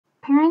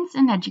Parents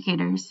and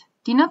educators,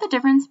 do you know the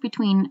difference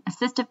between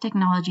assistive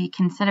technology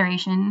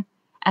consideration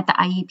at the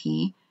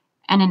IEP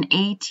and an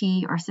AT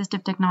or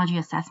assistive technology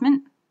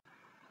assessment?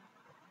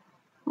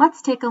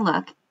 Let's take a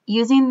look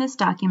using this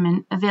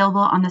document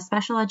available on the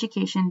Special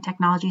Education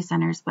Technology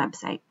Center's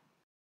website.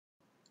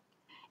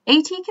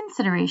 AT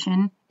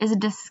consideration is a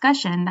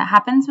discussion that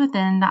happens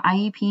within the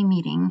IEP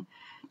meeting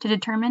to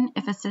determine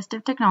if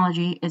assistive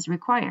technology is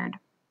required.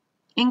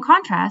 In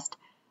contrast,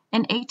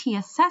 an AT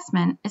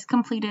assessment is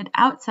completed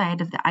outside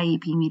of the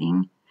IEP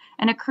meeting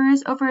and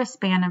occurs over a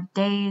span of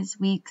days,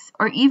 weeks,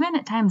 or even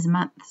at times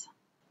months.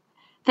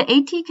 The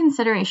AT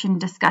consideration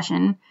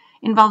discussion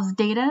involves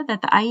data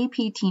that the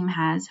IEP team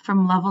has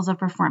from levels of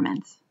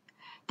performance.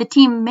 The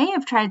team may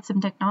have tried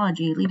some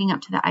technology leading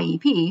up to the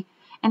IEP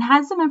and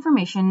has some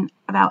information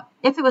about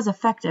if it was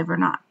effective or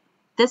not.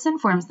 This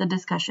informs the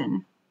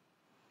discussion.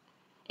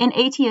 An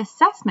AT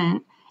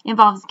assessment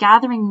involves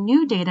gathering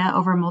new data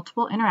over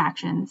multiple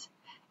interactions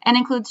and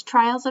includes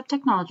trials of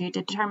technology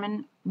to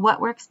determine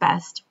what works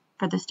best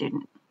for the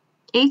student.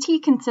 AT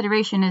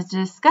consideration is a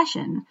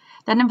discussion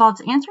that involves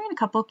answering a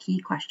couple key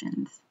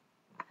questions.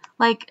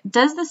 Like,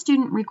 does the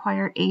student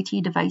require AT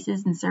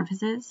devices and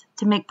services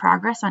to make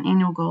progress on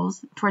annual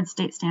goals towards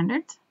state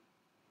standards?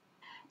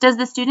 Does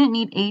the student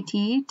need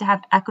AT to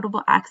have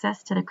equitable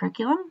access to the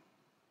curriculum?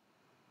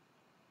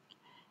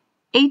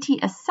 AT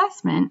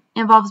assessment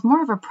involves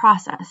more of a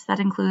process that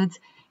includes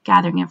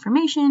gathering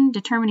information,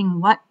 determining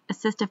what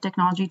assistive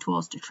technology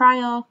tools to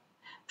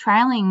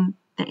trialing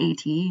the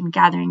AT and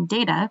gathering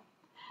data,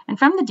 and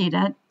from the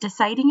data,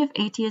 deciding if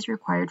AT is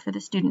required for the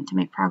student to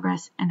make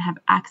progress and have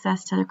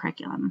access to the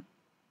curriculum.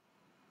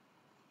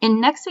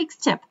 In next week's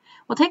tip,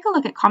 we'll take a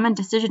look at common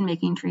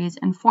decision-making trees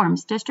and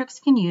forms districts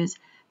can use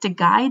to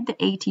guide the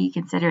AT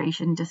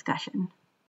consideration discussion.